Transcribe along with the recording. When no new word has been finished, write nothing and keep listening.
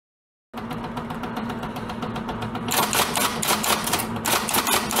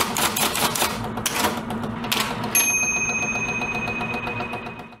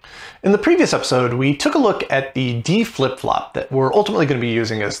In the previous episode, we took a look at the D flip-flop that we're ultimately going to be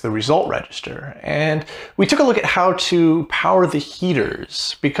using as the result register. And we took a look at how to power the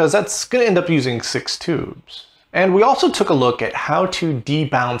heaters, because that's going to end up using 6 tubes. And we also took a look at how to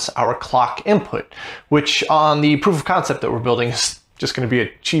debounce our clock input, which on the proof of concept that we're building is just going to be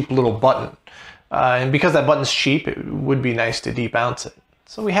a cheap little button. And because that button's cheap, it would be nice to debounce it.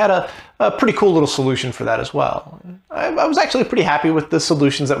 So we had a pretty cool little solution for that as well. I was actually pretty happy with the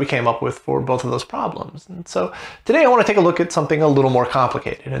solutions that we came up with for both of those problems. And so today I want to take a look at something a little more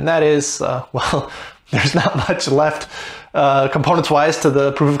complicated, and that is, well, there's not much left components-wise to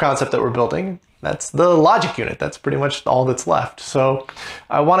the proof of concept that we're building. That's the logic unit. That's pretty much all that's left. So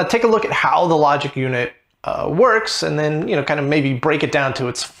I want to take a look at how the logic unit works, and then, kind of maybe break it down to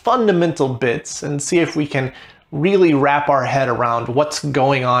its fundamental bits and see if we can really wrap our head around what's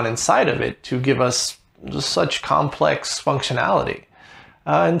going on inside of it to give us such complex functionality.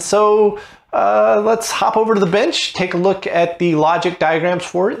 And so let's hop over to the bench, take a look at the logic diagrams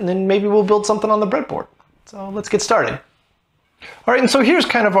for it, and then maybe we'll build something on the breadboard. So let's get started. All right, and so here's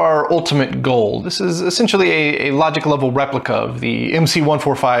kind of our ultimate goal. This is essentially a logic level replica of the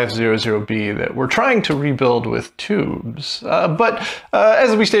MC14500B that we're trying to rebuild with tubes. But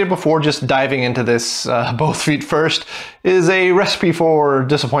as we stated before, just diving into this both feet first is a recipe for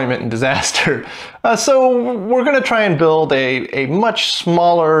disappointment and disaster. So we're going to try and build a much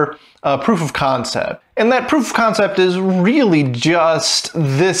smaller proof of concept. And that proof of concept is really just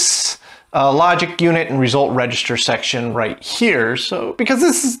this logic unit and result register section right here. So because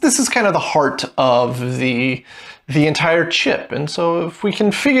this is kind of the heart of the entire chip, and so if we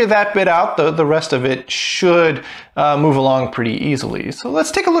can figure that bit out, the rest of it should move along pretty easily. So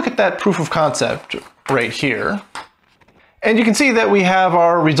let's take a look at that proof of concept right here. And you can see that we have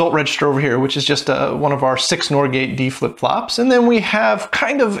our result register over here, which is just one of our 6 NOR gate D flip-flops. And then we have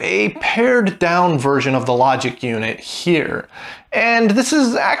kind of a pared down version of the logic unit here. And this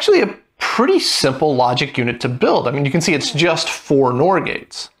is actually a pretty simple logic unit to build. I mean, you can see it's just 4 NOR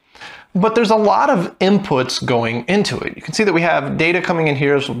gates. But there's a lot of inputs going into it. You can see that we have data coming in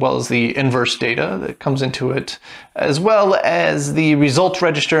here, as well as the inverse data that comes into it, as well as the result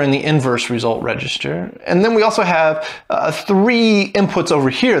register and the inverse result register. And then we also have 3 inputs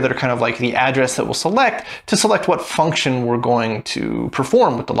over here that are kind of like the address that we'll select to select what function we're going to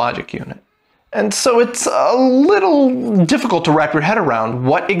perform with the logic unit. And so it's a little difficult to wrap your head around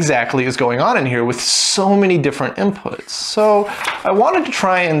what exactly is going on in here with so many different inputs. So I wanted to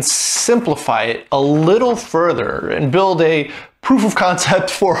try and simplify it a little further and build a proof of concept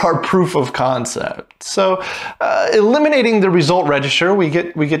for our proof of concept. So eliminating the result register, we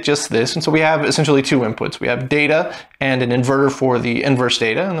get just this. And so we have essentially 2 inputs. We have data and an inverter for the inverse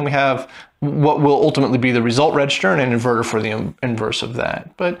data, and then we have what will ultimately be the result register and an inverter for the inverse of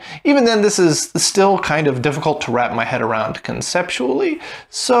that. But even then, this is still kind of difficult to wrap my head around conceptually,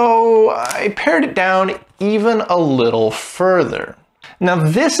 so I pared it down even a little further. Now,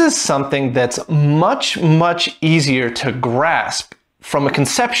 this is something that's much easier to grasp from a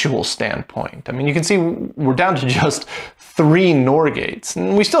conceptual standpoint. I mean, you can see we're down to just 3 NOR gates,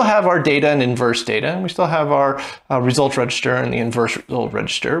 and we still have our data and inverse data, and we still have our result register and the inverse result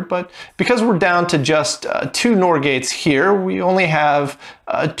register, but because we're down to just 2 NOR gates here, we only have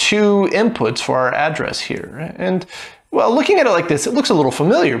 2 inputs for our address here. And well, looking at it like this, it looks a little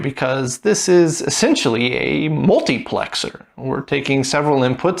familiar because this is essentially a multiplexer. We're taking several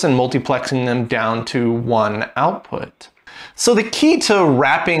inputs and multiplexing them down to 1 output. So the key to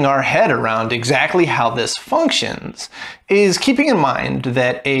wrapping our head around exactly how this functions is keeping in mind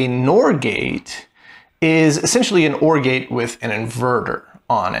that a NOR gate is essentially an OR gate with an inverter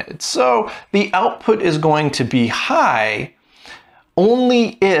on it. So the output is going to be high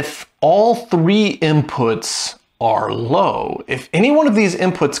only if all 3 inputs are low. If any one of these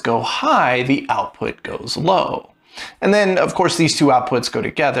inputs go high, the output goes low. And then, of course, these 2 outputs go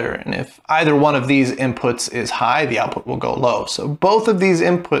together, and if either one of these inputs is high, the output will go low. So both of these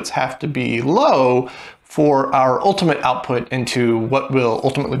inputs have to be low for our ultimate output into what will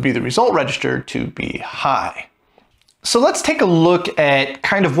ultimately be the result register to be high. So let's take a look at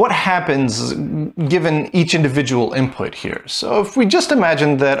kind of what happens given each individual input here. So if we just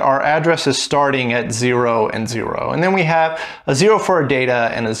imagine that our address is starting at 0 and 0, and then we have a 0 for our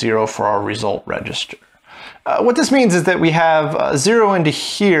data and a 0 for our result register. What this means is that we have 0 into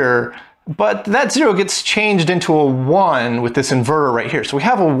here, but that 0 gets changed into a 1 with this inverter right here. So we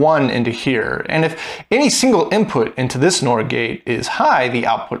have a 1 into here, and if any single input into this NOR gate is high, the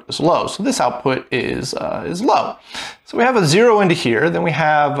output is low. So this output is low. So we have a 0 into here, then we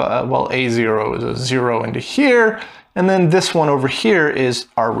have, well, A0 is a 0 into here, And then this one over here is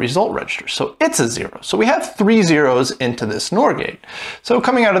our result register. So it's a 0. So we have 3 zeros into this NOR gate. So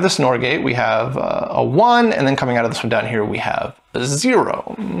coming out of this NOR gate, we have a 1, and then coming out of this one down here, we have a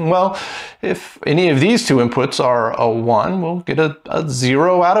 0. Well, if any of these two inputs are a 1, we'll get a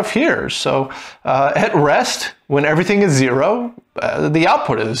 0 out of here. So at rest, when everything is 0, the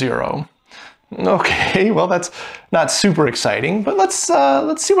output is 0. Okay, well, that's not super exciting, but let's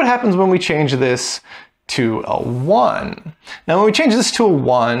see what happens when we change this to a 1. Now, when we change this to a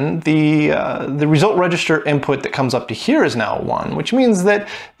 1, the result register input that comes up to here is now a 1, which means that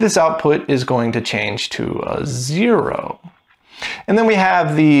this output is going to change to a 0. And then we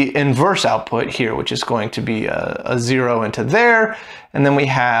have the inverse output here, which is going to be a 0 into there. And then we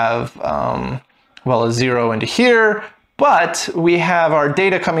have, well, a 0 into here. But we have our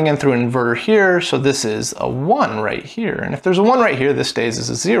data coming in through an inverter here, so this is a 1 right here. And if there's a 1 right here, this stays as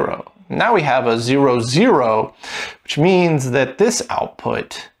a 0. Now we have a 0, 0, which means that this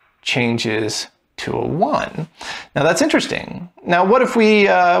output changes to a 1. Now that's interesting. Now what if we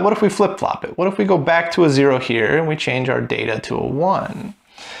flip-flop it? What if we go back to a 0 here and we change our data to a 1?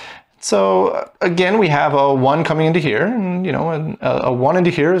 So again, we have a 1 coming into here, and a 1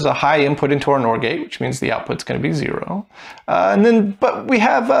 into here is a high input into our NOR gate, which means the output's going to be 0. But we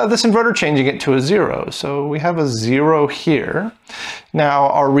have this inverter changing it to a 0, so we have a 0 here. Now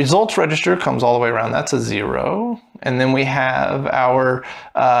our results register comes all the way around, that's a 0. And then we have our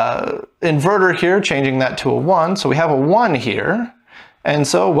inverter here changing that to a 1, so we have a 1 here. And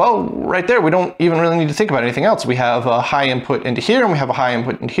so, well, right there, we don't even really need to think about anything else. We have a high input into here, and we have a high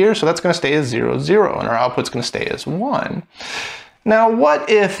input into here, so that's going to stay as 0, 0, and our output's going to stay as 1. Now, what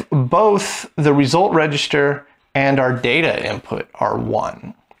if both the result register and our data input are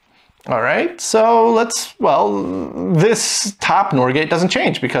 1? All right, so this top NOR gate doesn't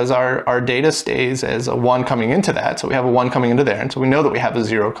change because our data stays as a 1 coming into that, so we have a 1 coming into there, and so we know that we have a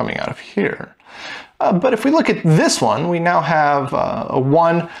 0 coming out of here. But if we look at this one, we now have a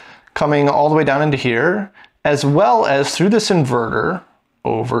 1 coming all the way down into here, as well as through this inverter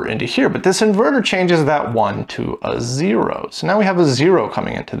over into here. But this inverter changes that 1 to a 0. So now we have a 0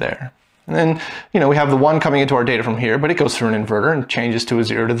 coming into there. And then, we have the 1 coming into our data from here, but it goes through an inverter and changes to a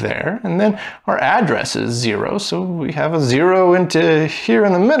 0 to there. And then our address is 0, so we have a 0 into here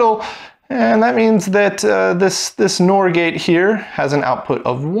in the middle. And that means that this NOR gate here has an output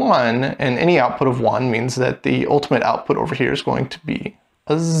of 1, and any output of 1 means that the ultimate output over here is going to be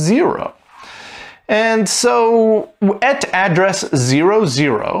a 0. And so at address 0,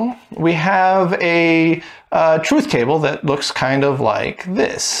 0, we have a truth table that looks kind of like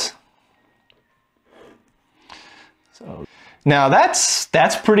this. So now that's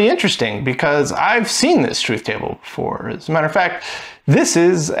pretty interesting because I've seen this truth table before. As a matter of fact, this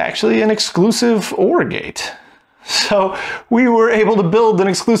is actually an exclusive OR gate. So we were able to build an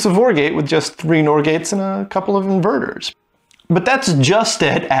exclusive OR gate with just 3 NOR gates and a couple of inverters. But that's just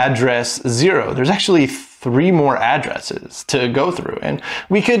at address 0. There's actually 3 more addresses to go through. And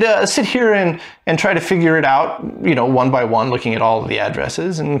we could sit here and try to figure it out, one by one, looking at all of the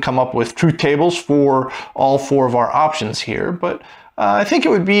addresses and come up with truth tables for all 4 of our options here. But I think it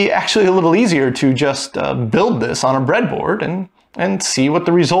would be actually a little easier to just build this on a breadboard and see what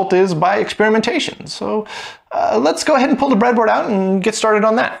the result is by experimentation. So let's go ahead and pull the breadboard out and get started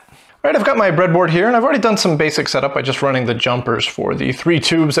on that. Right, I've got my breadboard here, and I've already done some basic setup by just running the jumpers for the 3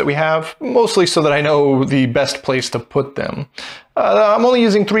 tubes that we have, mostly so that I know the best place to put them. I'm only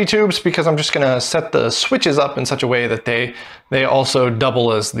using 3 tubes because I'm just going to set the switches up in such a way that they also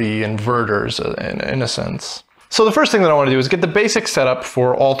double as the inverters in a sense. So the first thing that I want to do is get the basic setup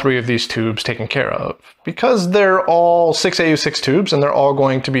for all 3 of these tubes taken care of. Because they're all 6AU6 tubes and they're all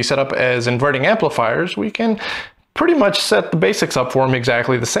going to be set up as inverting amplifiers, we can pretty much set the basics up for them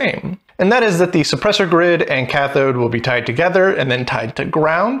exactly the same. And that is that the suppressor grid and cathode will be tied together and then tied to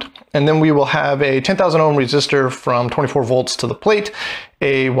ground. And then we will have a 10,000 ohm resistor from 24 volts to the plate,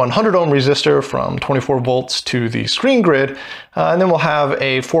 a 100 ohm resistor from 24 volts to the screen grid, and then we'll have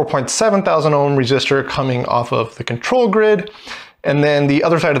a 4.7 thousand ohm resistor coming off of the control grid. And then the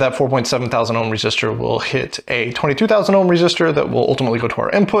other side of that 4.7 thousand ohm resistor will hit a 22,000 ohm resistor that will ultimately go to our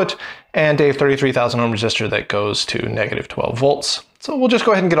input, and a 33,000 ohm resistor that goes to negative 12 volts. So we'll just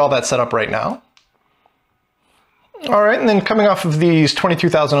go ahead and get all that set up right now. All right, and then coming off of these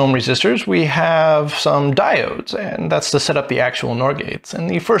 22,000 ohm resistors, we have some diodes, and that's to set up the actual NOR gates. And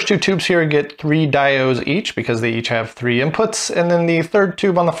the first 2 tubes here get 3 diodes each because they each have 3 inputs, and then the third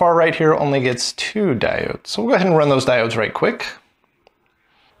tube on the far right here only gets 2 diodes. So we'll go ahead and run those diodes right quick.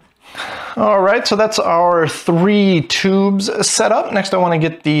 All right, so that's our 3 tubes set up. Next, I want to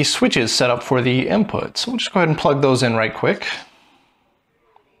get the switches set up for the inputs. So we'll just go ahead and plug those in right quick.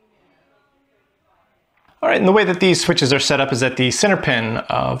 All right, and the way that these switches are set up is that the center pin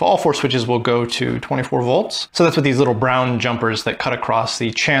of all 4 switches will go to 24 volts. So that's what these little brown jumpers that cut across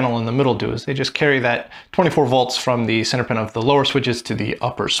the channel in the middle do, is they just carry that 24 volts from the center pin of the lower switches to the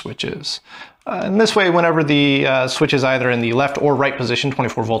upper switches. And this way, whenever the switch is either in the left or right position,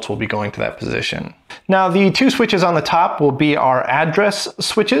 24 volts will be going to that position. Now, the 2 switches on the top will be our address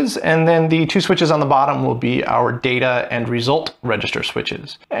switches, and then the 2 switches on the bottom will be our data and result register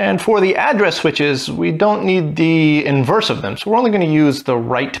switches. And for the address switches, we don't need the inverse of them, so we're only going to use the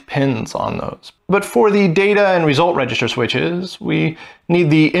right pins on those. But for the data and result register switches, we need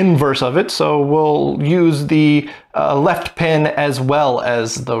the inverse of it, so we'll use the left pin as well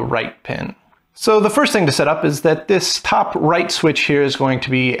as the right pin. So the first thing to set up is that this top right switch here is going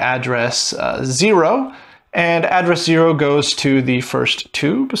to be address 0, and address 0 goes to the first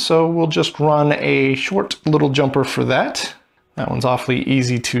tube, so we'll just run a short little jumper for that. That one's awfully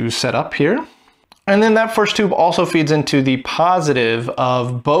easy to set up here. And then that first tube also feeds into the positive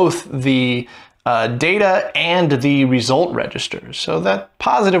of both the data and the result registers. So that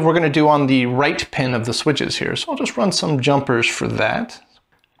positive we're going to do on the right pin of the switches here, so I'll just run some jumpers for that.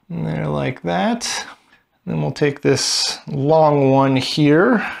 And there like that. Then we'll take this long one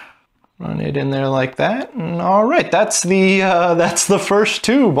here, run it in there like that. And all right, that's the first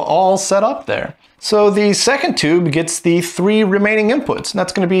tube all set up there. So the second tube gets the 3 remaining inputs. And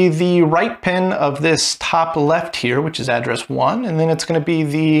that's going to be the right pin of this top left here, which is address 1. And then it's going to be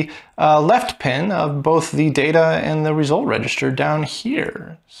the left pin of both the data and the result register down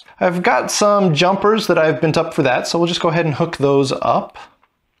here. I've got some jumpers that I've bent up for that, so we'll just go ahead and hook those up.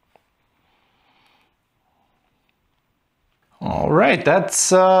 All right, that's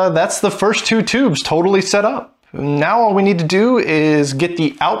the first 2 tubes totally set up. Now all we need to do is get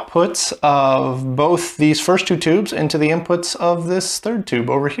the outputs of both these first 2 tubes into the inputs of this third tube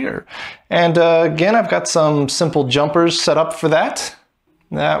over here. And again, I've got some simple jumpers set up for that.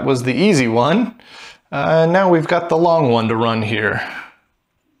 That was the easy one. Now we've got the long one to run here.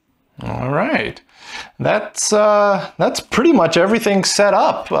 All right. That's pretty much everything set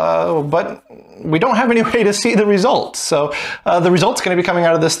up, but we don't have any way to see the results. So the result's going to be coming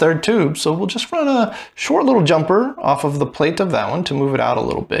out of this third tube. So we'll just run a short little jumper off of the plate of that one to move it out a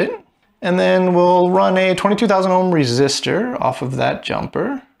little bit. And then we'll run a 22,000 ohm resistor off of that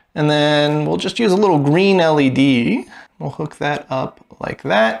jumper. And then we'll just use a little green LED. We'll hook that up like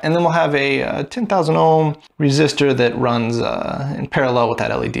that. And then we'll have a 10,000 ohm resistor that runs in parallel with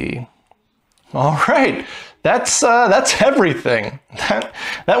that LED. All right, that's everything. That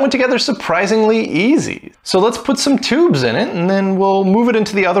went together surprisingly easy. So let's put some tubes in it, and then we'll move it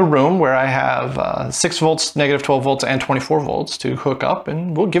into the other room where I have 6 volts, negative 12 volts, and 24 volts to hook up,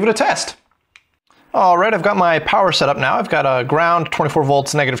 and we'll give it a test. All right, I've got my power set up now. I've got a ground, 24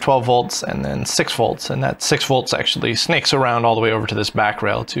 volts, negative 12 volts, and then 6 volts. And that 6 volts actually snakes around all the way over to this back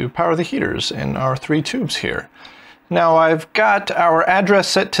rail to power the heaters in our 3 tubes here. Now I've got our address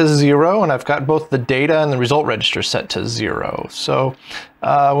set to 0, and I've got both the data and the result register set to 0. So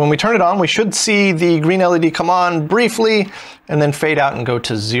when we turn it on, we should see the green LED come on briefly and then fade out and go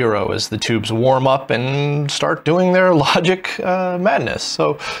to 0 as the tubes warm up and start doing their logic madness.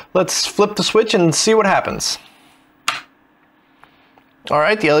 So let's flip the switch and see what happens. All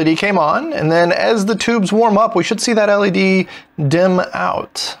right, the LED came on, and then as the tubes warm up, we should see that LED dim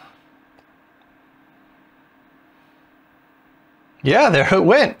out. Yeah, there it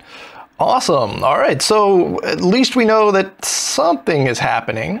went. Awesome. All right, so at least we know that something is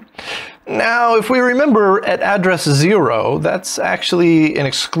happening. Now, if we remember at address 0, that's actually an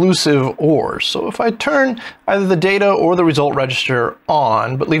exclusive OR. So if I turn either the data or the result register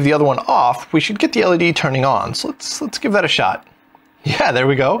on, but leave the other one off, we should get the LED turning on. So let's give that a shot. Yeah, there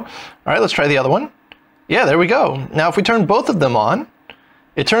we go. All right, let's try the other one. Yeah, there we go. Now, if we turn both of them on,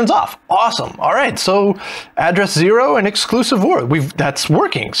 it turns off. Awesome. All right, so address 0 and exclusive OR. That's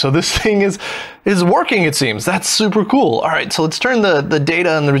working. So this thing is working, it seems. That's super cool. All right, so let's turn the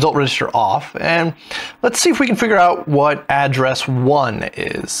data and the result register off, and let's see if we can figure out what address 1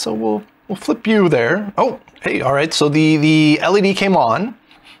 is. So we'll flip you there. Oh, hey, all right, so the LED came on.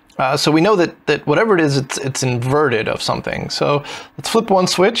 So we know that whatever it is, it's inverted of something. So let's flip one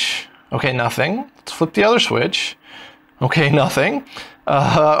switch. Okay, nothing. Let's flip the other switch. Okay, nothing.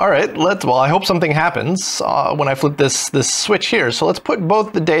 All right, well, I hope something happens when I flip this switch here. So let's put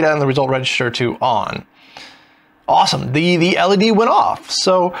both the data and the result register to on. Awesome, the LED went off.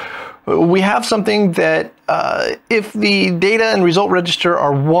 So we have something that if the data and result register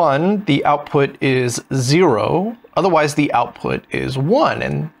are 1, the output is 0. Otherwise, the output is 1.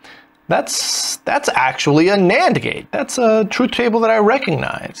 And that's actually a NAND gate. That's a truth table that I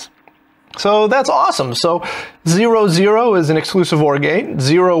recognize. So that's awesome. So 0, 0 is an exclusive OR gate.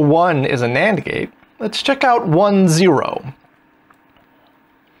 0, 1 is a NAND gate. Let's check out 1, 0.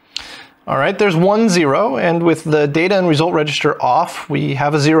 All right, there's 1, 0, and with the data and result register off, we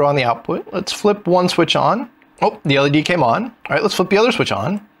have a 0 on the output. Let's flip one switch on. Oh, the LED came on. All right, let's flip the other switch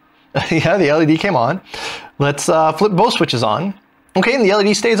on. Yeah, the LED came on. Let's flip both switches on. Okay, and the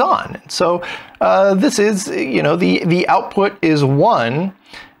LED stays on. So this is, you know, the output is 1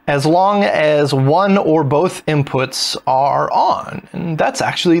 as long as one or both inputs are on. And that's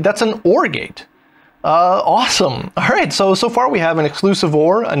an OR gate. Awesome. All right, so far we have an exclusive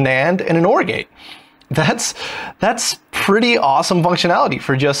OR, a NAND, and an OR gate. That's pretty awesome functionality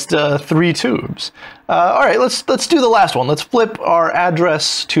for just 3 tubes. All right, let's do the last one. Let's flip our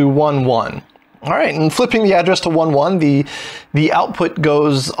address to 1, 1. All right, and flipping the address to 1, 1, the output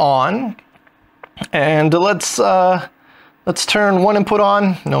goes on, and let's turn one input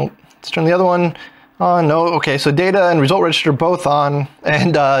on. No, let's turn the other one on. No, okay. So data and result register both on,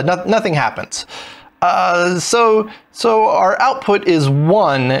 and nothing happens. So our output is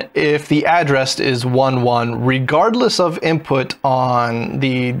 1 if the address is 1, 1, regardless of input on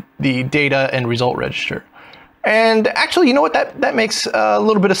the data and result register. And actually, you know what? That makes a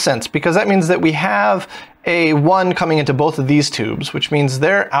little bit of sense, because that means that we have a 1 coming into both of these tubes, which means both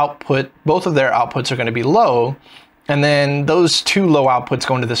of their outputs are going to be low. And then those 2 low outputs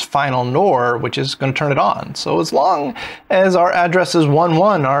go into this final NOR, which is going to turn it on. So as long as our address is 1,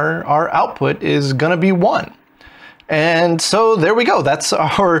 1, our output is going to be 1. And so there we go. That's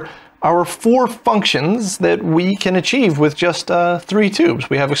our 4 functions that we can achieve with just 3 tubes.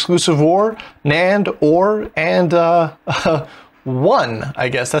 We have exclusive OR, NAND, OR, and 1, I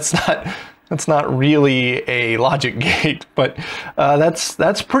guess. That's not really a logic gate, but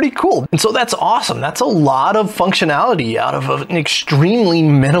that's pretty cool. And so that's awesome. That's a lot of functionality out of an extremely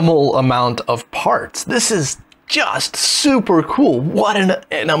minimal amount of parts. This is just super cool. What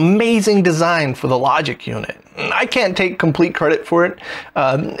an amazing design for the logic unit. I can't take complete credit for it.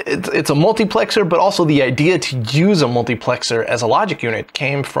 It's a multiplexer, but also the idea to use a multiplexer as a logic unit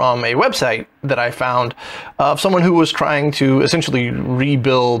came from a website that I found of someone who was trying to essentially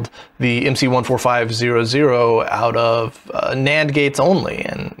rebuild the MC14500 out of NAND gates only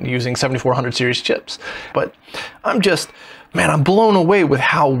and using 7400 series chips. But I'm blown away with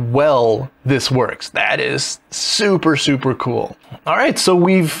how well this works. That is super, super cool. All right, so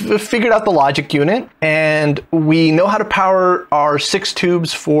we've figured out the logic unit, and we know how to power our 6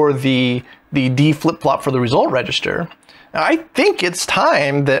 tubes for the D flip-flop for the result register. Now, I think it's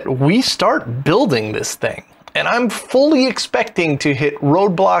time that we start building this thing. And I'm fully expecting to hit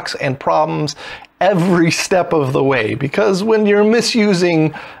roadblocks and problems every step of the way, because when you're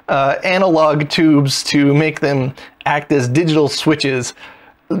misusing analog tubes to make them act as digital switches,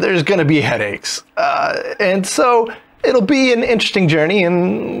 there's going to be headaches. And so it'll be an interesting journey,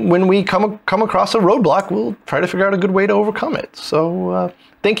 and when we come across a roadblock, we'll try to figure out a good way to overcome it. So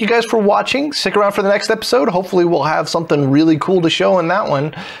thank you guys for watching. Stick around for the next episode. Hopefully we'll have something really cool to show in that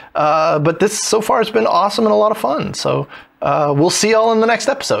one. But this so far has been awesome and a lot of fun. So we'll see y'all in the next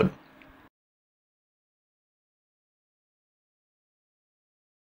episode.